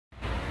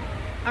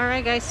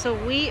Alright guys, so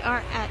we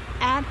are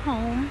at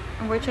home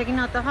and we're checking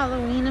out the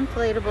Halloween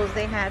inflatables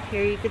they have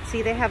here. You can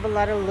see they have a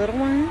lot of little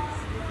ones.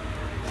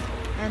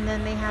 And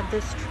then they have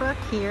this truck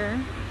here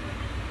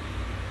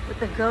with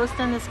the ghost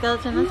and the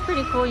skeleton. That's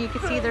pretty cool. You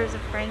can see there's a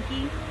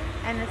Frankie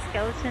and a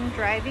skeleton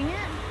driving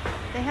it.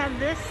 They have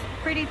this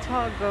pretty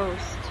tall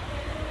ghost.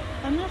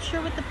 I'm not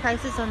sure what the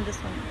price is on this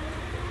one.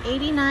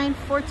 $89,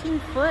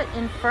 14-foot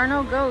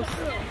Inferno Ghost.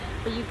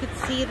 But you could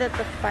see that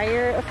the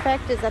fire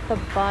effect is at the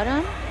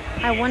bottom.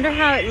 I wonder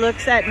how it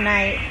looks at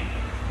night.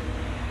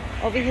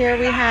 Over here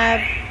we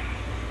have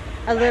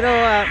a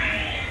little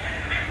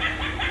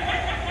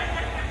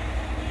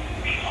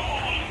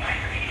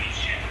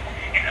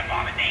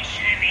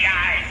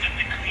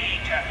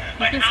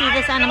you can see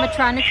this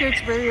animatronic here,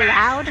 it's really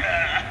loud.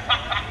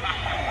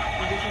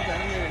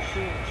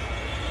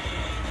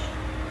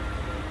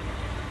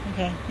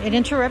 Okay, it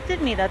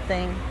interrupted me, that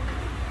thing.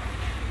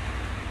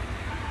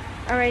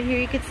 Alright, here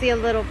you can see a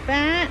little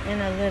bat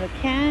and a little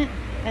cat.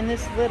 And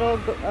this little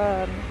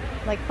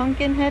like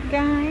pumpkin head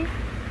guy.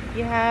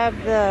 You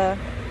have the,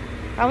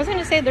 I was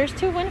gonna say there's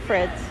two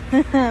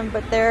Winifreds,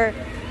 but they're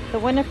the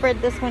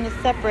Winifred, this one is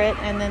separate,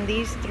 and then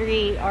these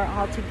three are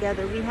all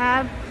together. We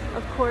have,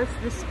 of course,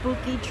 the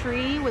spooky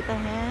tree with the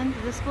hand.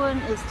 This one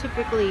is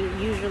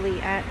usually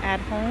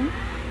at home.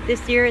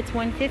 This year it's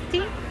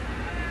 $150,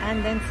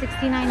 and then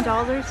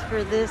 $69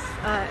 for this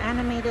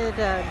animated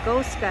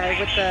ghost guy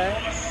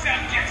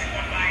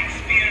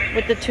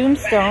with the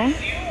tombstone.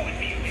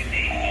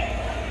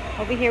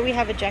 Over here we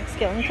have a Jack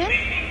Skellington.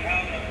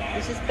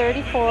 This is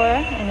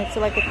 $34 and it's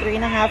like a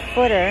 3.5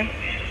 footer.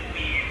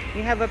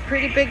 We have a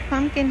pretty big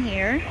pumpkin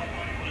here.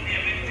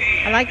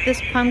 I like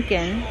this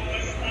pumpkin.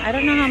 I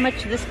don't know how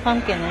much this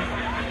pumpkin is.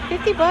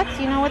 50 bucks,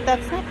 you know what,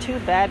 that's not too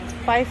bad. It's a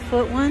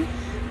 5-foot one.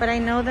 But I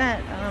know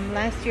that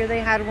last year they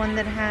had one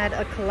that had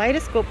a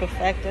kaleidoscope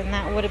effect, and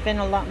that would have been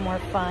a lot more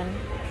fun.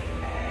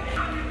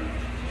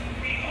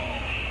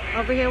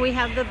 Over here we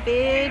have the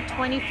big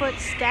 20-foot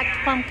stacked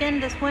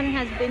pumpkin. This one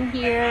has been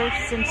here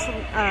since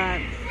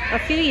a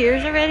few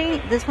years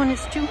already. This one is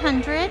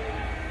 $200.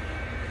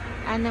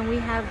 And then we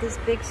have this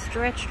big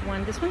stretched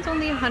one. This one's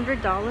only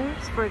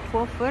 $100 for a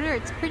 12-footer.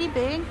 It's pretty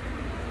big.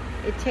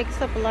 It takes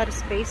up a lot of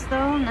space though.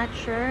 I'm not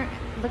sure.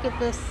 Look at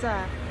this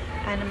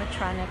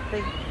animatronic.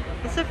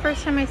 This is the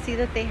first time I see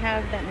that they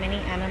have that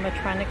many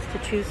animatronics to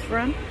choose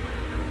from.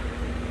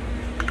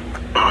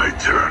 I'd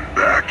turn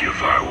back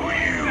if I were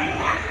you.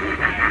 You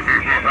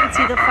can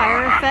see the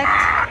fire effect.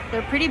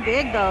 They're pretty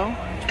big though.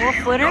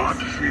 12-footers,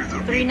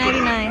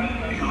 $3.99.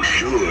 You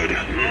should.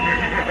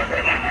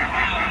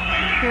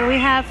 Here we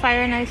have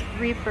Fire and Ice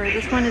Reaper.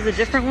 This one is a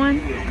different one.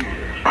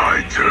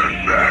 I'd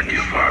turn back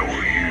if I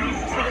were you.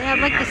 So they have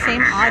like the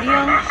same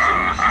audio.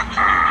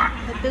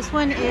 But this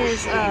one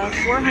is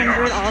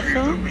 $400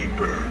 also.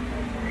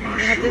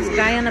 We have this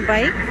guy on a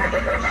bike.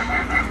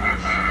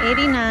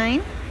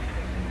 $89.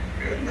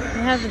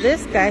 We have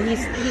this guy.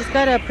 He's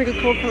got a pretty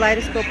cool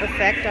kaleidoscope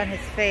effect on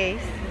his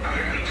face.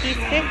 He's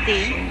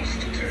 $50.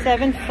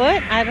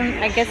 7-foot.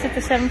 I guess it's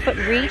a 7-foot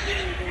reach.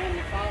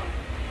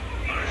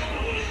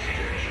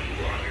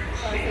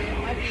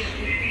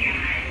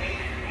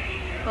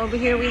 Over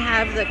here we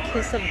have the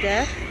Kiss of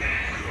Death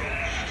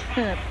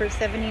for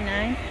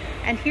 $79.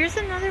 And here's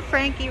another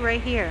Frankie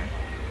right here.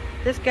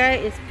 This guy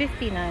is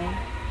 $59.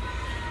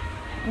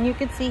 And you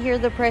can see here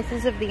the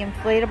prices of the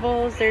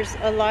inflatables. There's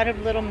a lot of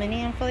little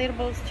mini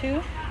inflatables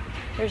too.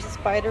 There's a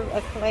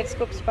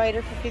kaleidoscope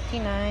spider for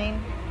 $59.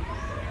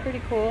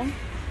 Pretty cool.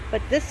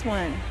 But this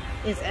one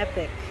is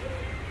epic.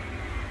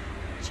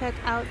 Check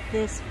out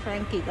this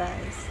Frankie,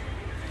 guys.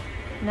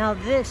 Now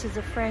this is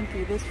a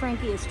Frankie. This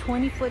Frankie is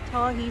 20 foot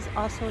tall. He's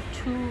also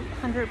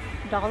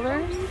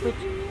 $200, which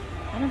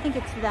I don't think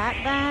it's that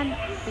bad.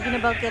 Thinking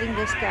about getting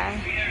this guy.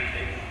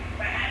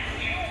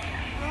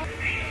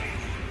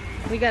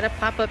 We got a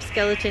pop-up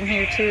skeleton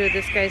here too.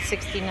 This guy's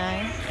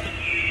 $69.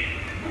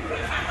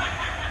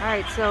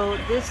 Alright, so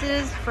this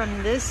is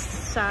from this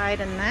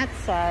side and that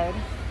side.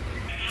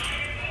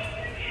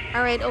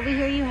 Alright, over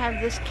here you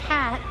have this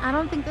cat. I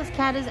don't think this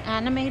cat is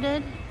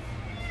animated.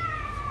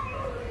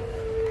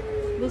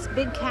 This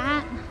big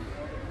cat.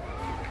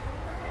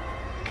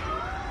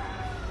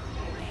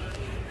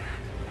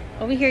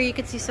 Over here you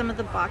can see some of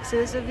the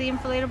boxes of the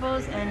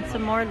inflatables and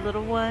some more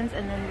little ones,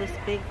 and then this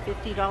big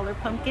 $50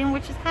 pumpkin,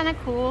 which is kind of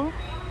cool.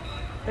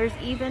 There's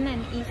even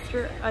an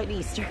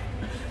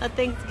a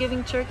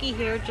Thanksgiving turkey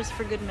here just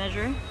for good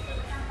measure.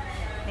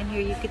 And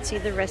here you can see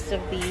the rest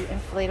of the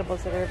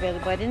inflatables that are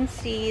available. I didn't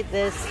see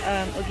this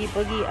Oogie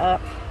Boogie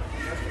up.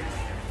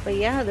 But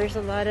yeah, there's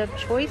a lot of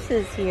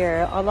choices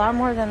here. A lot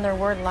more than there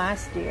were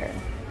last year.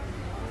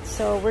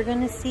 So we're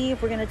going to see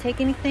if we're going to take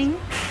anything.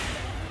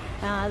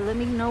 Let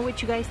me know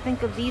what you guys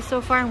think of these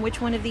so far and which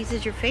one of these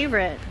is your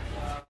favorite.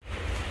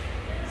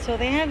 So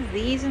they have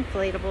these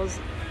inflatables.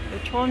 They're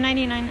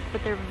 $12.99,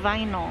 but they're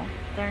vinyl.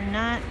 They're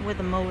not with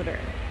a motor.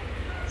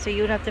 So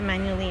you would have to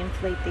manually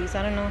inflate these.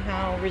 I don't know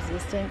how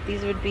resistant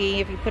these would be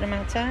if you put them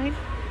outside.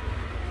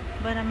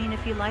 But I mean,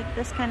 if you like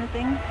this kind of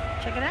thing,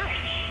 check it out.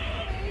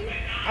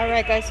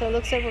 Alright guys, so it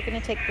looks like we're going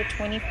to take the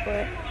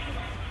 20-foot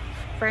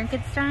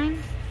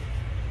Frankenstein.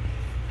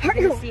 We're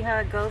going to see how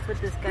it goes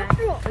with this guy.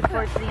 Look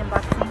forward to the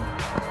unboxing.